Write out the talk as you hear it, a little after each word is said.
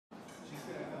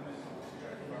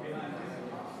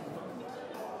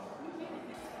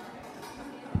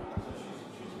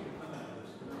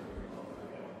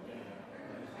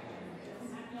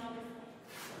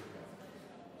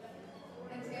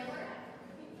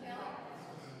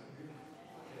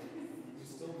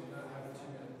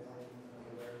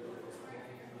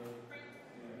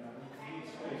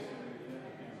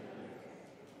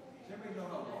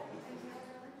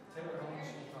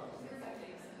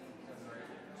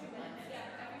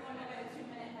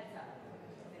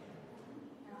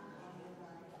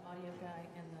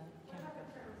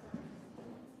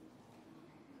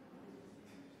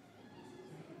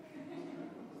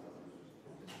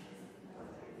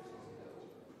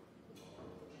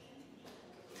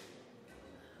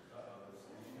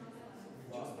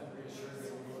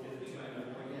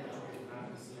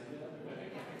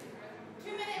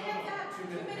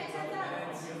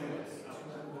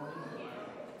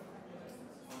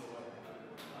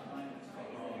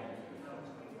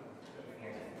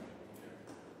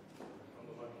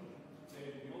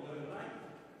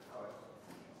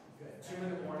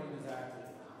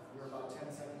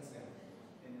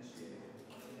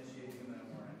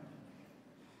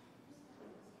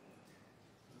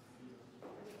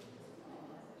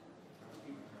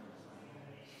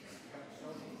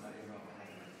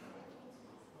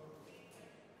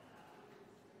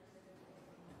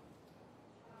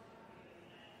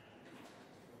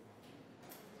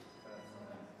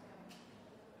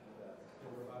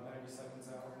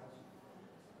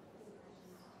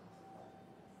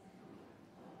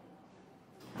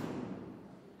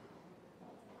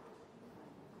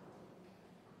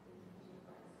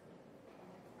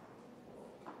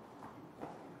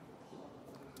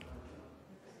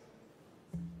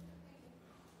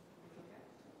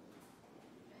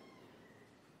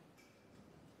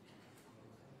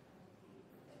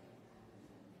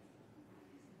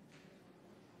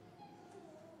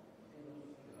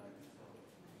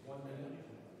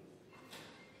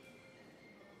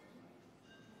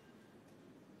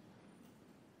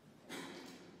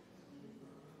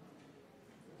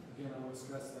Again, I want to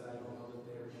stress that I don't know that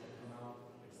they're going to come out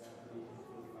exactly in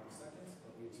 45 seconds,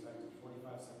 but we expect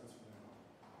 45 seconds from now.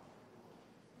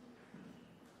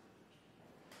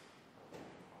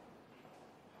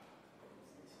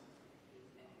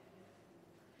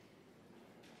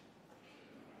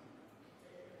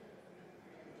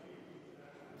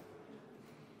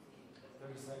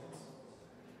 Seconds.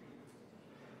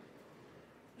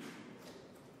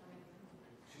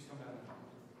 She's coming out.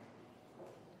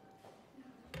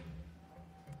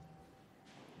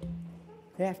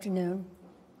 Good afternoon.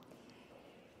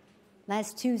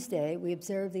 Last Tuesday, we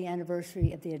observed the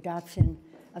anniversary of the adoption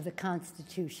of the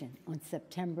Constitution on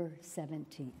September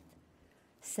 17th.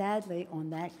 Sadly, on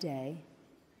that day,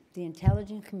 the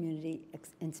Intelligence Community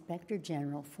Inspector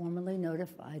General formally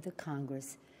notified the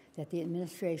Congress that the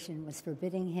administration was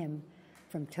forbidding him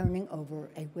from turning over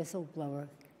a whistleblower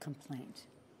complaint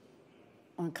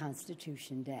on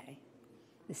Constitution Day.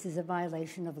 This is a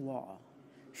violation of law.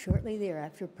 Shortly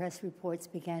thereafter, press reports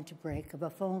began to break of a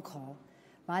phone call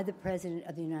by the President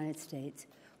of the United States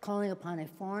calling upon a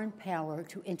foreign power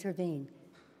to intervene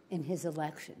in his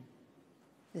election.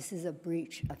 This is a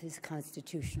breach of his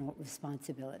constitutional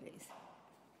responsibilities.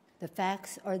 The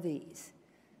facts are these.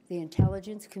 The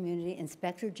Intelligence Community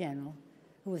Inspector General,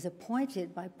 who was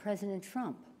appointed by President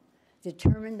Trump,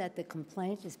 determined that the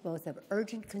complaint is both of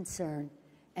urgent concern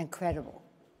and credible.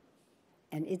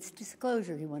 And its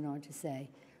disclosure, he went on to say,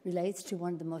 relates to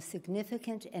one of the most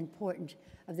significant and important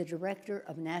of the Director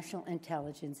of National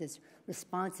Intelligence's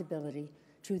responsibility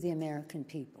to the American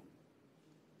people.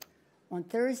 On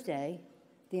Thursday,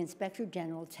 the Inspector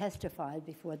General testified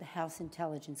before the House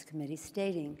Intelligence Committee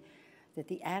stating that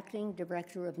the acting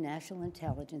Director of National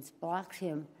Intelligence blocked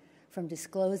him from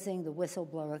disclosing the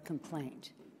whistleblower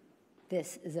complaint.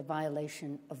 This is a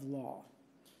violation of law.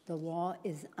 The law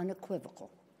is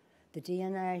unequivocal. The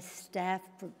DNI staff,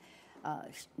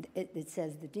 it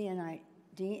says the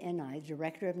DNI,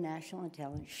 Director of National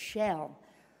Intelligence, shall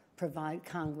provide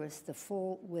Congress the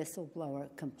full whistleblower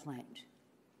complaint.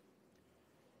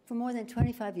 For more than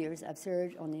 25 years, I've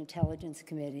served on the Intelligence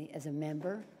Committee as a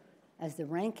member, as the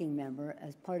ranking member,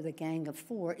 as part of the Gang of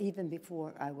Four, even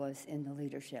before I was in the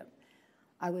leadership.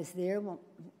 I was there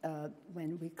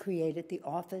when we created the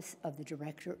Office of the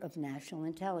Director of National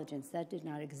Intelligence. That did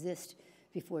not exist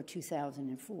before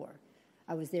 2004.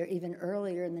 I was there even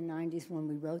earlier in the 90s when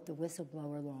we wrote the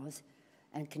whistleblower laws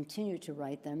and continue to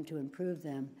write them to improve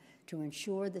them to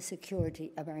ensure the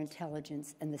security of our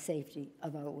intelligence and the safety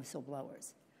of our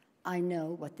whistleblowers. I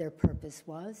know what their purpose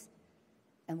was,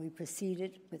 and we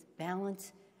proceeded with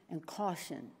balance and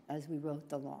caution as we wrote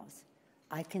the laws.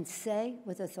 I can say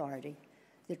with authority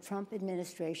the Trump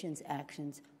administration's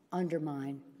actions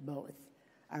undermine both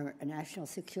our national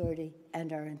security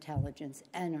and our intelligence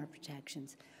and our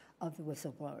protections of the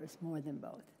whistleblowers, more than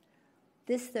both.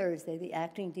 This Thursday, the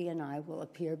acting DNI will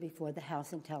appear before the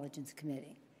House Intelligence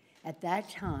Committee. At that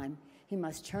time, he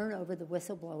must turn over the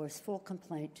whistleblower's full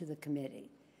complaint to the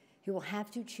committee. He will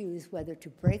have to choose whether to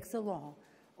break the law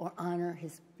or honor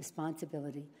his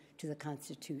responsibility to the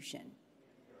Constitution.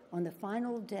 On the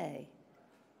final day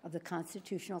of the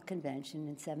Constitutional Convention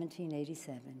in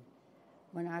 1787,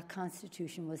 when our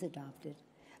Constitution was adopted,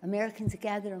 Americans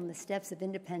gathered on the steps of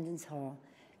Independence Hall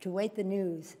to await the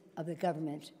news of the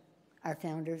government our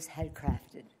founders had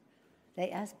crafted.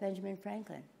 They asked Benjamin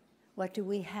Franklin, "What do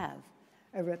we have,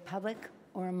 a republic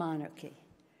or a monarchy?"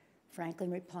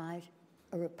 Franklin replied,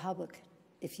 "A republic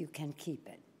if you can keep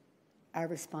it." Our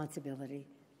responsibility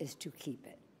is to keep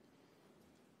it.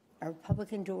 Our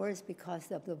republic endures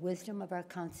because of the wisdom of our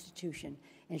Constitution,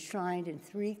 enshrined in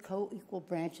three co-equal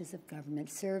branches of government,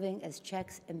 serving as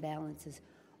checks and balances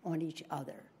on each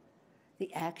other.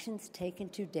 The actions taken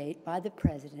to date by the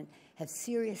President have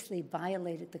seriously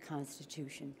violated the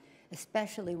Constitution,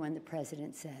 especially when the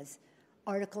President says,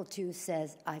 Article 2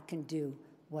 says I can do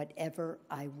whatever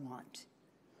I want.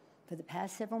 For the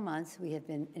past several months, we have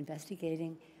been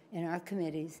investigating in our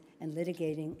committees and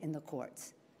litigating in the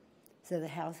courts, so the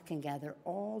House can gather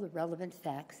all the relevant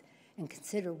facts and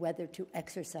consider whether to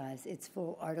exercise its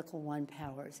full Article 1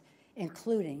 powers,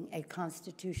 including a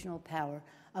constitutional power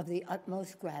of the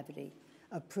utmost gravity,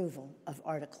 approval of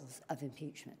articles of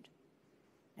impeachment.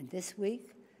 And this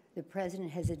week, the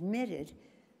President has admitted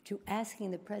to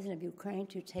asking the President of Ukraine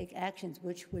to take actions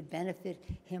which would benefit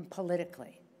him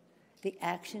politically. The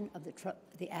actions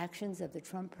of the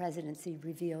Trump presidency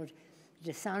revealed the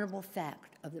dishonorable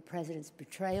fact of the President's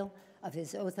betrayal of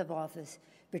his oath of office,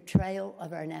 betrayal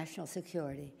of our national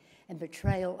security, and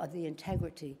betrayal of the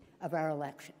integrity of our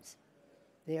elections.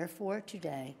 Therefore,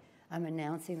 today, I'm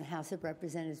announcing the House of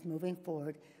Representatives moving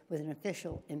forward with an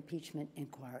official impeachment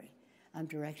inquiry. I'm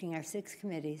directing our 6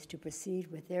 committees to proceed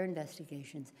with their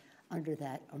investigations under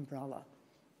that umbrella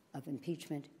of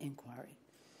impeachment inquiry.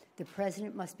 The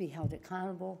president must be held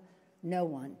accountable. No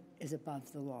one is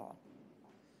above the law.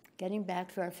 Getting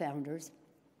back to our founders,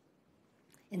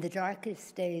 in the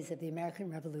darkest days of the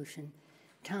American Revolution,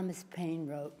 Thomas Paine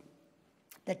wrote,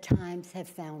 "The times have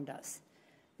found us.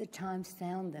 The times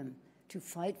found them to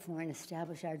fight for and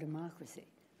establish our democracy.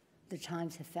 The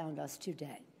times have found us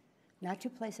today, not to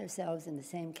place ourselves in the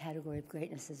same category of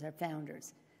greatness as our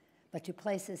founders, but to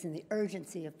place us in the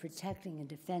urgency of protecting and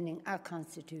defending our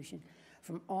Constitution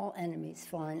from all enemies,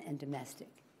 foreign and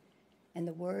domestic." In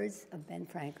the words of Ben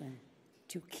Franklin,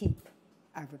 to keep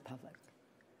our republic.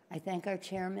 I thank our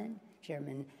chairman,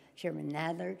 Chairman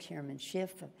Nadler, Chairman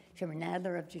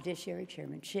Nadler of Judiciary,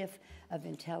 Chairman Schiff of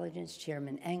Intelligence,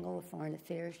 Chairman Engel of Foreign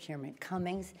Affairs, Chairman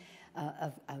Cummings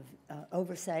of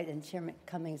Oversight, and Chairman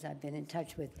Cummings I've been in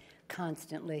touch with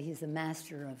constantly. He's the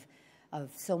master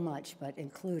of so much, but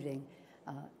including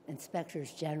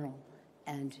inspectors general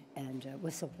and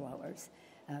whistleblowers.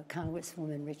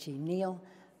 Congresswoman Richie Neal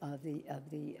of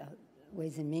the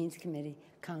Ways and Means Committee,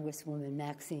 Congresswoman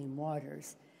Maxine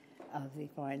Waters of the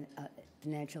Foreign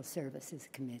Financial Services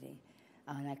Committee.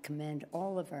 And I commend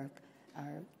all of our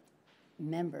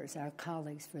members, our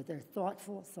colleagues, for their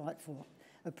thoughtful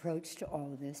approach to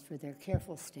all of this, for their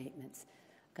careful statements.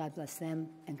 God bless them,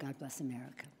 and God bless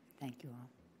America. Thank you all.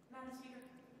 Madam Speaker,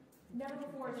 never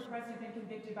before has the president been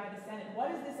convicted by the Senate. What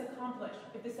does this accomplish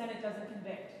if the Senate doesn't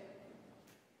convict?